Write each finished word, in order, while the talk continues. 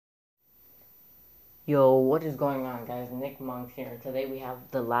Yo, what is going on, guys? Nick Monks here. Today we have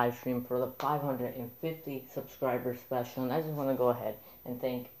the live stream for the 550 subscriber special, and I just want to go ahead and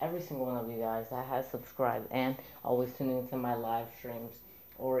thank every single one of you guys that has subscribed and always tuning into my live streams,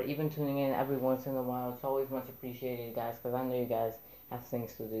 or even tuning in every once in a while. It's always much appreciated, guys, because I know you guys have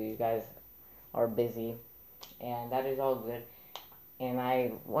things to do. You guys are busy, and that is all good.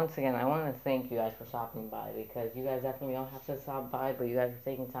 And once again, I want to thank you guys for stopping by because you guys definitely don't have to stop by, but you guys are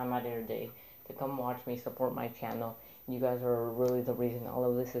taking time out of your day to come watch me, support my channel. You guys are really the reason all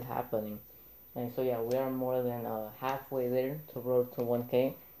of this is happening. And so, yeah, we are more than halfway there to road to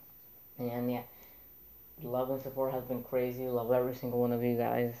 1K. And yeah, love and support has been crazy. Love every single one of you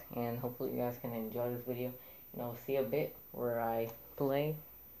guys. And hopefully, you guys can enjoy this video. See a bit where I play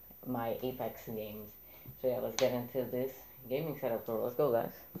my Apex games. So, yeah, let's get into this gaming setup tour. Let's go,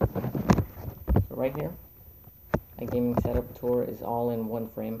 guys. So right here, my gaming setup tour is all in one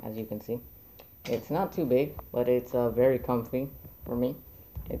frame, as you can see. It's not too big, but it's very comfy for me.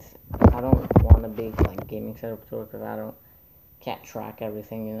 It's I don't want a big like gaming setup tour because can't track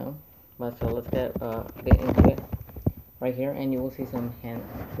everything. But so let's get a bit into it right here, and you will see some hand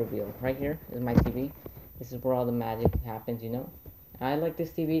reveal. Right here is my TV. This is where all the magic happens. I like this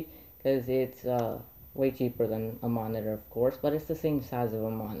TV because it's way cheaper than a monitor, of course, but it's the same size of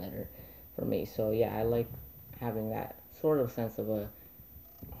a monitor for me. So yeah, I like having that sort of sense of a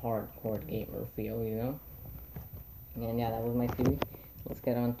hardcore gamer feel. And yeah, that was my TV. Let's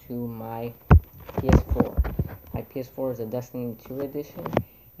get on to my PS4. My PS4 is a Destiny 2 edition,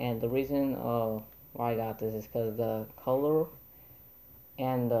 and the reason why I got this is because the color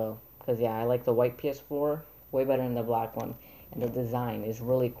and because yeah, I like the white PS4 way better than the black one, and the design is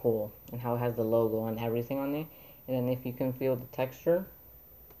really cool, and how it has the logo and everything on it. And then if you can feel the texture,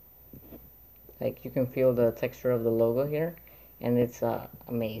 like you can feel the texture of the logo here, and it's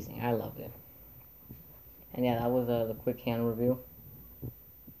amazing. I love it. And yeah, that was the quick hand review.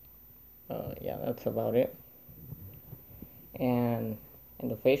 Yeah, that's about it. And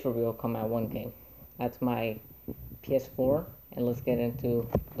the face review will come at 1K. That's my PS4, and let's get into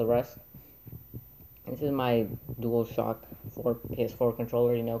the rest. This is my DualShock 4 PS4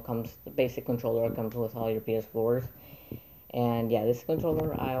 controller. Comes the basic controller comes with all your PS4s. And yeah, this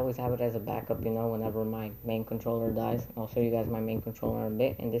controller, I always have it as a backup, whenever my main controller dies. I'll show you guys my main controller in a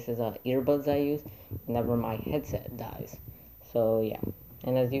bit. And this is earbuds I use whenever my headset dies. So yeah.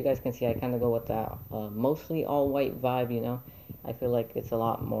 And as you guys can see, I kind of go with that mostly all white vibe. I feel like it's a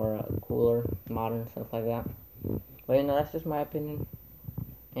lot more cooler, modern, stuff like that. But that's just my opinion.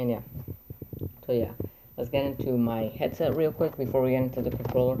 And yeah. So yeah, let's get into my headset real quick before we get into the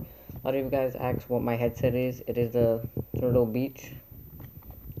controller. A lot of you guys asked what my headset is. It is the Turtle Beach.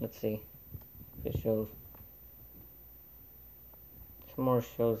 Let's see if it shows. Some more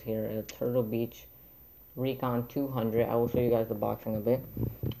shows here. Turtle Beach Recon 200. I will show you guys the boxing a bit.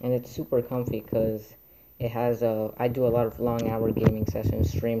 And it's super comfy because it has I do a lot of long hour gaming sessions,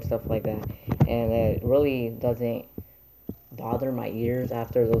 stream, stuff like that. And it really doesn't bother my ears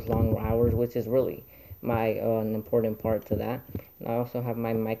after those long hours, which is really my an important part to that. And I also have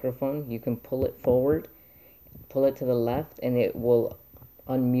my microphone. You can pull it forward, pull it to the left, and it will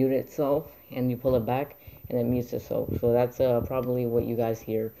unmute itself, and you pull it back, and it mutes itself. So that's probably what you guys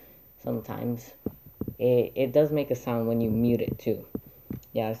hear sometimes. It does make a sound when you mute it too.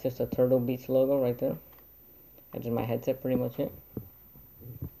 Yeah, it's just a Turtle Beach logo right there. That's just my headset, pretty much it.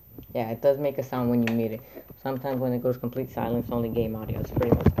 Yeah, it does make a sound when you mute it. Sometimes when it goes complete silence, only game audio. It's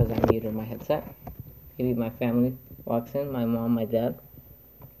pretty much because I muted my headset. Maybe my family walks in, my mom, my dad.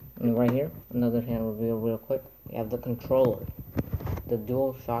 And right here, another hand reveal real quick. We have the controller. The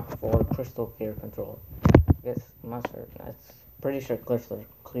DualShock 4 Crystal Clear controller. Yes, mustard. That's pretty sure crystal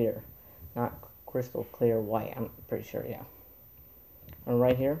clear. Not crystal clear white. I'm pretty sure, yeah. And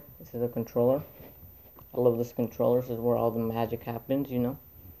right here, this is a controller. I love this controller. This is where all the magic happens.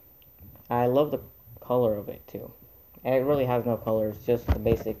 I love the color of it too. And it really has no color. It's just the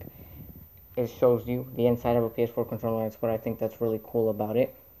basic. It shows you the inside of a PS4 controller. That's what I think that's really cool about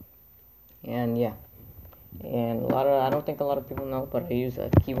it. And yeah, and I don't think a lot of people know, but I use a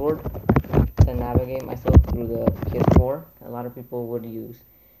keyboard to navigate myself through the PS4. A lot of people would use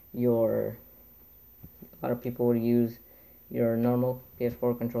your, a lot of people would use your normal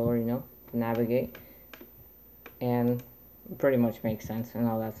PS4 controller, to navigate, and it pretty much makes sense and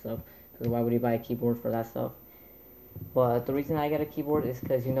all that stuff. Because why would you buy a keyboard for that stuff? But the reason I get a keyboard is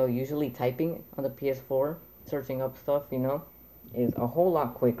because, usually typing on the PS4, searching up stuff, is a whole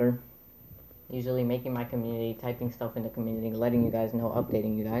lot quicker. Usually making my community, typing stuff in the community, letting you guys know,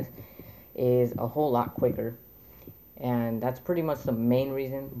 updating you guys, is a whole lot quicker. and that's pretty much the main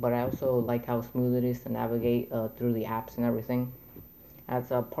reason. But I also like how smooth it is to navigate through the apps and everything.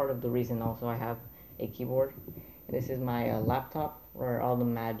 That's a part of the reason also I have a keyboard. And this is my laptop where all the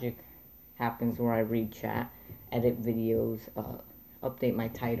magic happens, where I read chat, edit videos, update my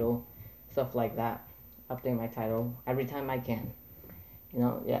title, stuff like that. Update my title every time I can.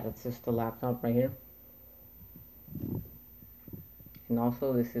 Yeah, that's just the laptop right here. And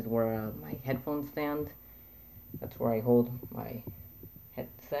also this is where my headphones stand. That's where I hold my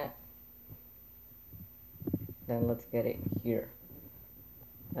headset. Then let's get it here.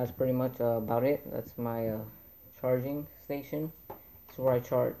 That's pretty much about it. That's my charging station. This is where I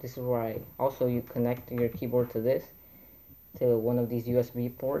charge. This is where you connect your keyboard to this, to one of these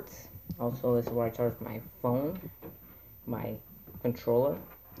USB ports. Also, this is where I charge my phone, my controller,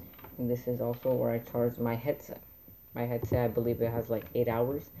 and this is also where I charge my headset. My headset, I believe it has like 8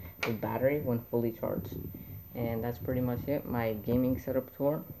 hours of battery when fully charged. And that's pretty much it, my gaming setup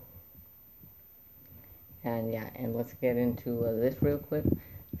tour. And yeah, and let's get into this real quick.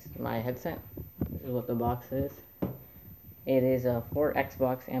 This is my headset. This is what the box is. It is for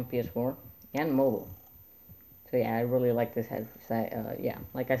Xbox and PS4 and mobile. So yeah, I really like this headset. Yeah,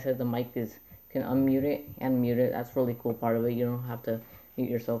 like I said, the mic can unmute it and mute it. That's really cool part of it. You don't have to mute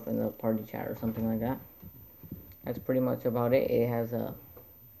yourself in the party chat or something like that. That's pretty much about it. It has a,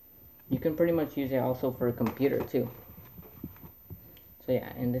 you can pretty much use it also for a computer too. So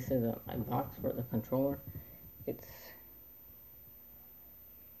yeah, and this is my box for the controller. It's,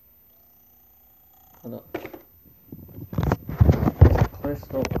 hold up,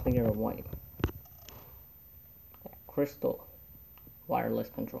 crystal clear white. Yeah, crystal wireless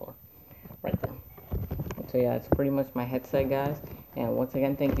controller right there. So yeah, it's pretty much my headset, guys. And once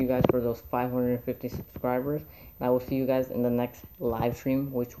again, thank you guys for those 550 subscribers. And I will see you guys in the next live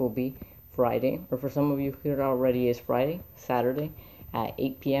stream, which will be Friday. Or for some of you here, it already is Friday, Saturday at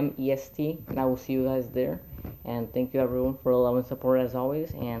 8 p.m. EST. And I will see you guys there. And thank you everyone for love and support as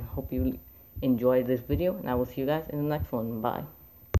always. And hope you enjoyed this video. And I will see you guys in the next one. Bye.